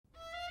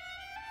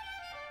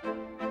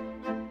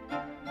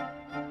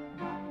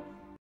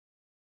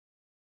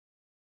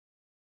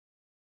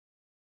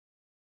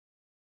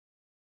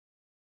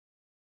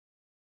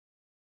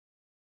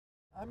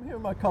I'm here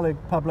with my colleague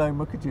Pablo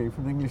Mukherjee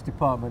from the English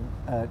department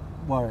at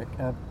Warwick.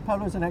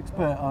 Pablo's an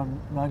expert on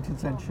 19th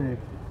century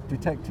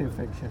detective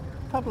fiction.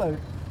 Pablo,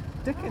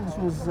 Dickens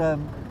was a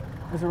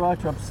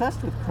writer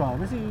obsessed with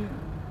crime. Is he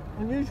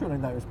unusual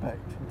in that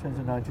respect in terms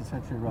of 19th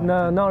century writing?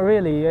 No, not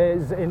really.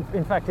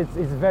 In fact, it's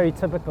very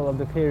typical of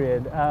the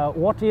period.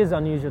 What is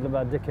unusual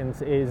about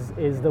Dickens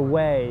is the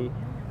way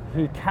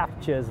he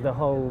captures the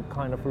whole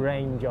kind of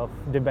range of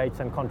debates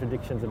and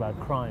contradictions about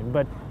crime.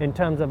 But in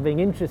terms of being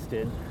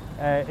interested,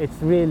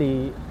 it's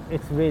really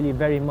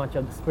very much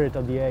of the spirit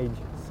of the age.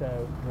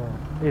 So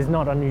it's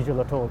not unusual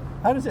at all.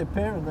 How does it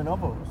appear in the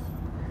novels?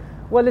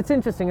 Well, it's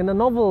interesting. In the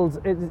novels,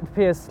 it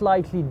appears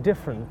slightly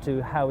different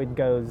to how it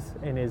goes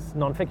in his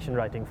non-fiction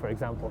writing, for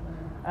example.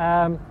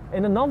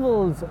 In the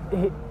novels,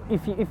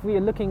 if we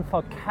are looking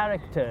for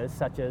characters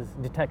such as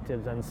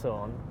detectives and so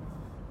on,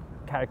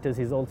 characters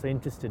he's also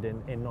interested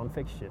in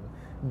non-fiction,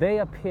 they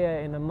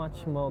appear in a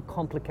much more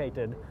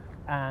complicated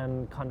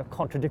and kind of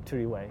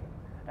contradictory way.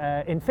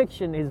 In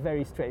fiction, he's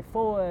very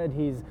straightforward.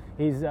 He's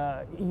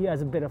a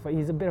bit of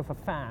a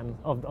fan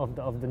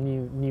of the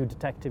new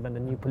detective and the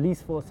new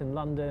police force in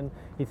London.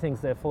 He thinks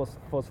they're force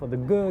for the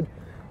good.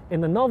 In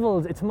the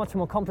novels, it's much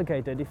more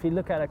complicated. If you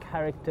look at a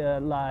character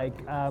like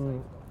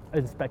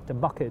Inspector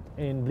Bucket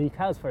in Bleak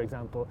House, for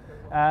example,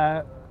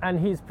 and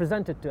he's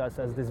presented to us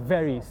as this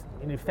very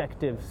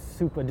ineffective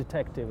super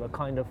detective, a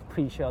kind of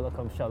pre-Sherlock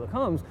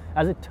Holmes.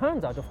 As it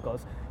turns out, of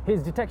course,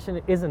 his detection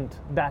isn't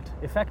that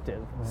effective.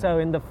 Mm. So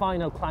in the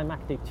final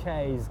climactic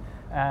chase,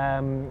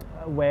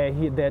 where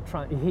he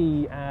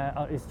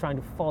is trying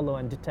to follow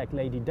and detect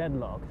Lady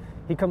Dedlock,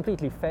 he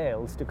completely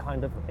fails to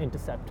kind of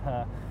intercept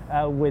her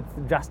with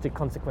drastic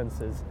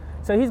consequences.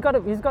 So he's got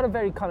a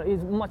very kind of,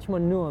 he's much more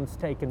nuanced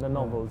take in the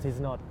novels. He's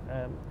not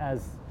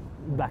as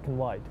black and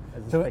white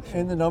as so fiction.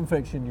 In the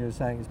non-fiction, you're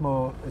saying it's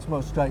more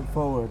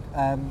straightforward.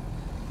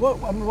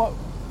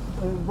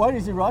 Why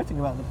is he writing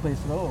about the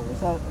police at all? Is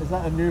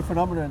that a new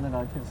phenomenon in the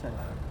 19th century?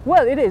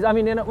 Well, it is. I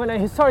mean,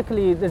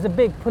 historically, there's a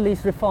big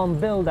police reform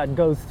bill that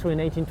goes through in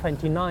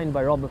 1829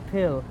 by Robert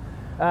Peel,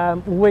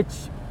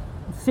 which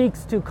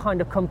seeks to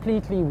kind of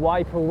completely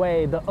wipe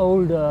away the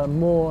older,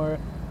 more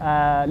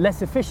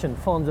less efficient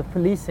forms of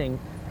policing,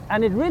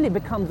 and it really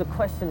becomes a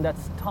question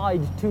that's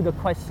tied to the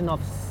question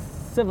of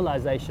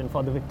civilization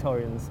for the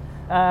Victorians.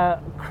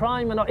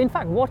 Crime, and in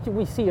fact, what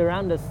we see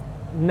around us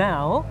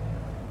now,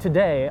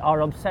 today,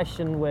 our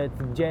obsession with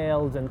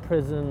jails and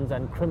prisons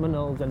and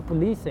criminals and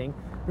policing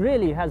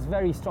really has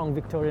very strong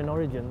Victorian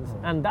origins,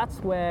 and that's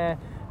where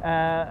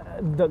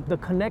the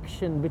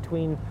connection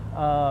between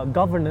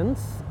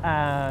governance,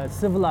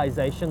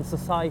 civilization,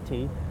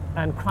 society,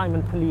 and crime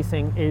and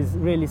policing is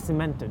really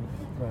cemented.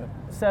 Right.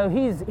 So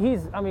he's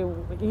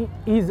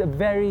a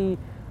very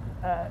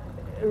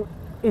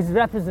is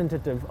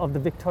representative of the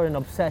Victorian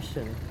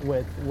obsession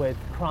with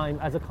crime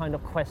as a kind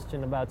of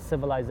question about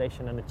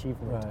civilization and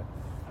achievement. Right.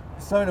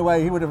 So in a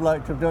way, he would have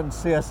liked to have done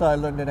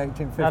CSI London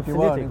 1851.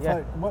 Absolutely, in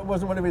fact,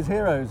 wasn't one of his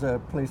heroes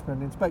a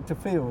policeman, Inspector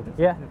Field?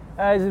 Yeah,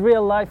 he's a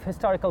real-life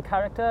historical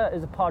character,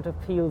 is a part of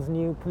Peel's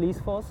new police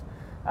force.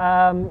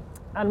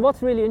 And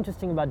what's really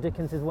interesting about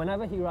Dickens is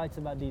whenever he writes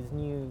about these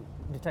new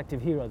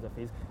detective heroes of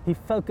his, he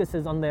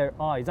focuses on their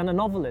eyes. And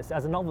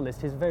as a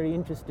novelist, he's very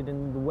interested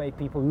in the way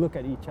people look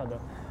at each other.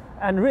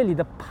 And really,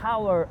 the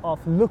power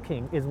of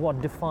looking is what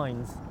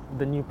defines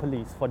the new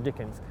police for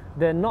Dickens.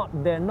 They're not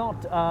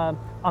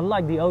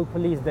unlike the old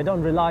police. They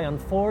don't rely on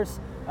force.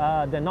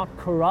 They're not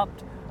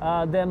corrupt.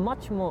 They're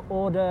much more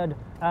ordered,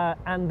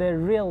 and their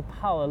real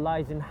power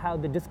lies in how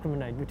they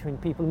discriminate between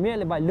people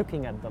merely by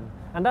looking at them.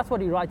 And that's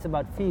what he writes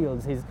about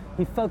Fields.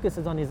 He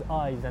focuses on his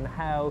eyes and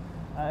how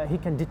he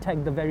can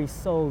detect the very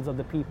souls of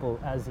the people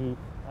as he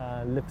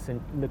looks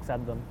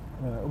at them.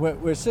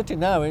 We're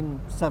sitting now in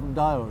Seven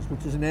Dials,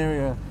 which is an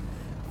area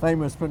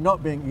famous for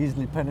not being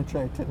easily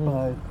penetrated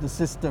by the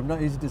system,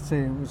 not easy to see.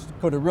 It was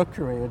called a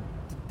rookery, a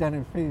den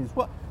of thieves.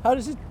 How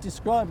does he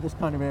describe this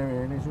kind of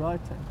area in his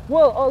writing?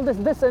 Well,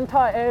 this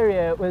entire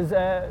area was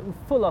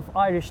full of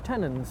Irish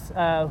tenants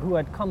who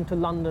had come to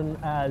London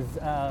as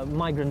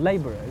migrant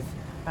labourers,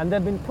 and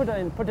they've been put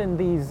in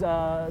these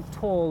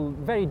tall,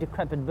 very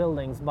decrepit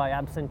buildings by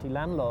absentee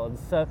landlords.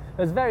 So it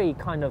was very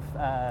kind of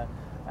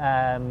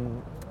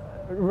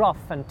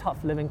rough and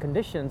tough living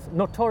conditions,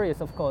 notorious,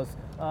 of course,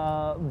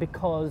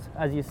 because,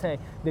 as you say,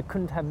 they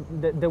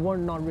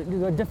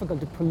were difficult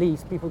to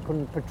police, people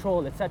couldn't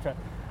patrol, etc.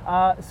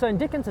 So in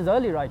Dickens's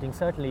early writing,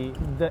 certainly,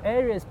 the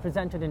area is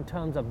presented in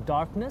terms of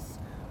darkness,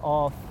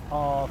 of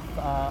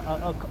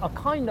a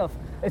kind of,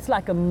 it's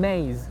like a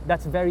maze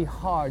that's very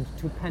hard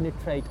to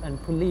penetrate and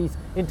police.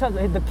 In terms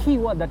of, the key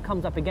word that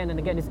comes up again and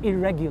again is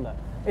irregular.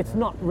 It's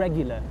not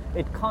regular.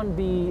 It can't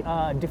be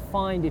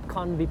defined, it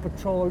can't be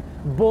patrolled.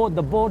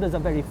 The borders are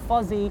very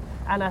fuzzy,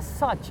 and as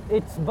such,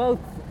 it's both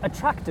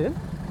attractive,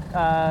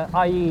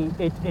 i.e.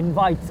 it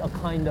invites a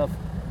kind of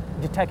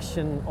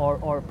detection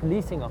or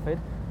policing of it,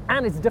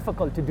 and it's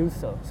difficult to do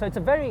so. So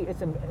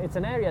it's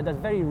an area that's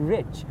very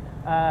rich,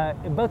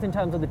 both in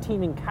terms of the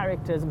teeming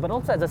characters, but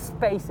also as a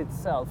space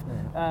itself.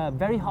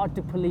 Very hard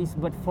to police,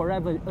 but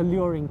forever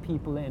alluring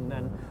people in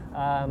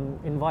and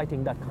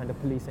inviting that kind of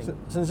policing. So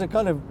there's a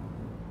kind of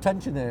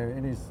tension there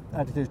in his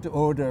attitudes to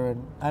order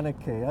and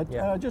anarchy.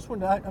 I just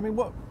wonder, I mean,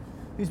 what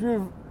his view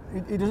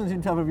of, he doesn't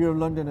seem to have a view of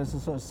London as a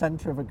sort of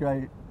centre of a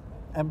great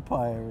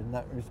empire in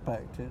that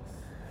respect.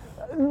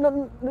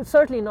 No,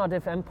 certainly not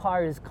if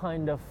empire is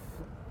kind of,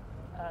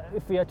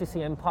 if we are to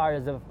see empire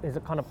as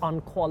a kind of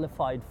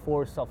unqualified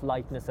force of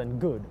lightness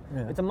and good.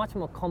 Yeah. It's a much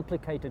more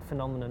complicated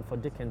phenomenon for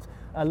Dickens.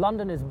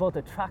 London is both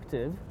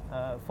attractive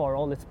for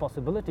all its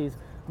possibilities,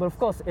 but of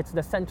course it's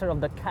the center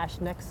of the cash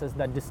nexus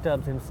that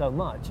disturbs him so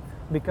much,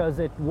 because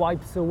it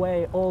wipes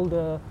away all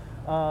the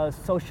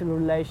social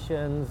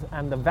relations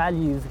and the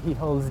values he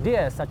holds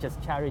dear, such as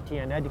charity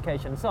and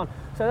education and so on.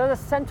 So there's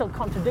a central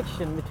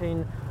contradiction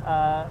between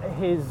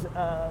his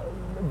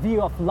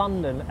view of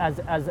London as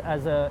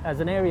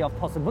an area of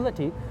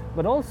possibility,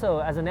 but also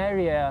as an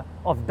area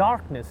of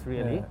darkness,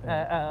 really.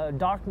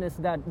 Darkness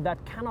that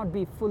cannot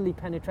be fully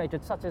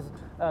penetrated, such as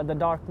the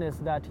darkness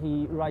that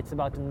he writes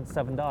about in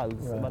Seven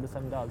Dials, about the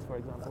Seven Dials, for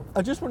example.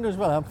 I just wonder as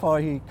well how far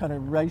he kind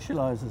of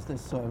racialises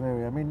this sort of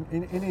area. I mean,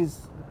 in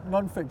his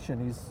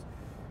non-fiction,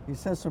 he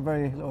says some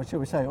very, or shall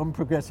we say,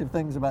 unprogressive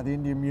things about the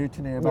Indian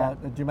Mutiny,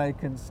 about the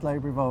Jamaican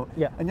slave revolt.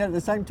 And yet at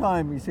the same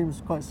time, he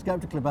seems quite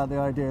sceptical about the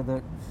idea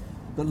that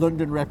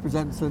London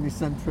represents any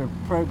centre of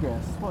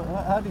progress.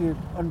 How do you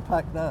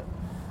unpack that?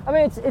 I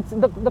mean, it's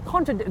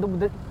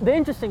the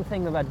interesting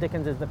thing about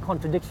Dickens is the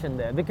contradiction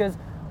there, because,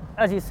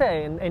 as you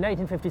say, in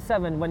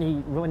 1857,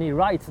 when he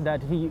writes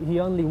that he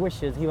only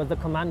wishes he was the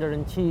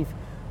commander-in-chief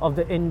of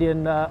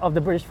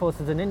the British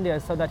forces in India,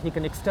 so that he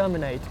can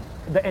exterminate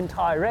the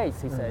entire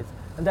race, he says.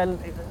 And then,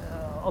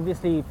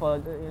 obviously,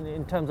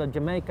 in terms of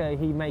Jamaica,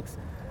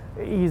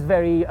 he's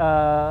very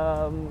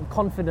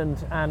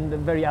confident and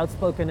very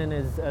outspoken in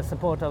his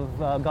support of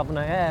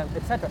Governor Eyre,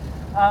 etc.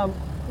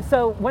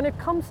 So when it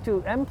comes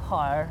to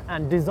empire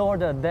and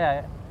disorder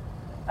there,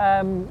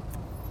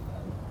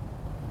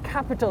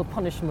 capital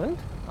punishment,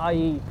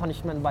 i.e.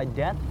 punishment by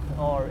death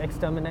or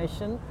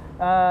extermination,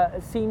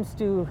 seems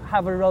to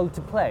have a role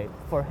to play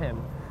for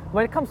him.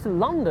 When it comes to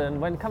London,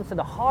 when it comes to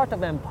the heart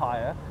of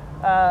empire,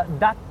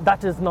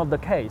 that is not the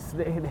case.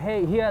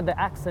 Here the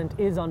accent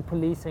is on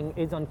policing,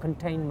 is on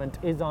containment,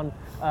 is on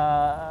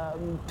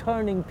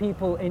turning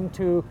people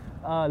into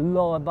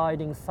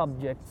law-abiding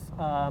subjects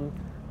via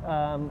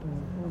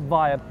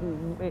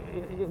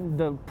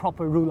the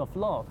proper rule of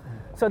law.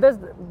 So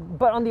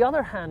but on the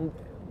other hand,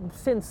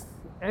 since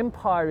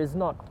empire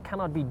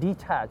cannot be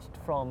detached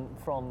from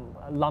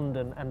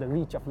London and the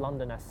reach of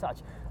London as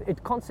such,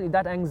 it constantly,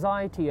 that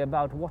anxiety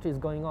about what is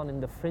going on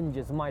in the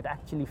fringes might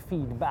actually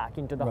feed back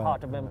into the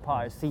heart of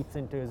empire, seeps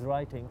into his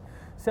writing.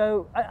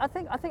 So I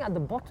think at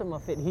the bottom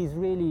of it, he's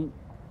really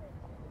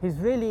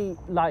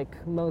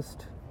like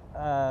most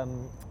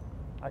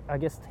I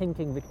guess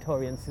thinking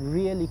Victorians,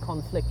 really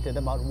conflicted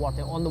about what.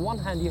 On the one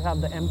hand, you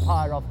have the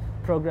empire of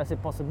progressive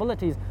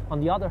possibilities. On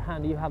the other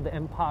hand, you have the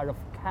empire of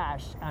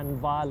cash and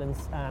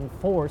violence and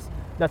force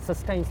that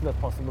sustains those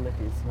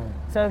possibilities.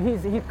 So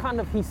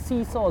he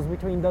seesaws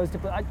between those two.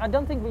 I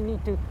don't think we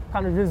need to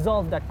kind of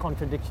resolve that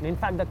contradiction. In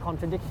fact, that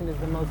contradiction is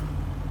the most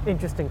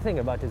interesting thing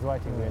about his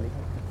writing, really.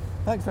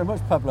 Thanks very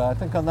much, Pablo. I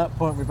think on that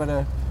point we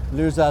better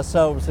lose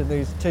ourselves in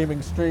these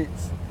teeming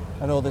streets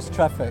and all this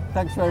traffic.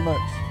 Thanks very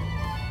much.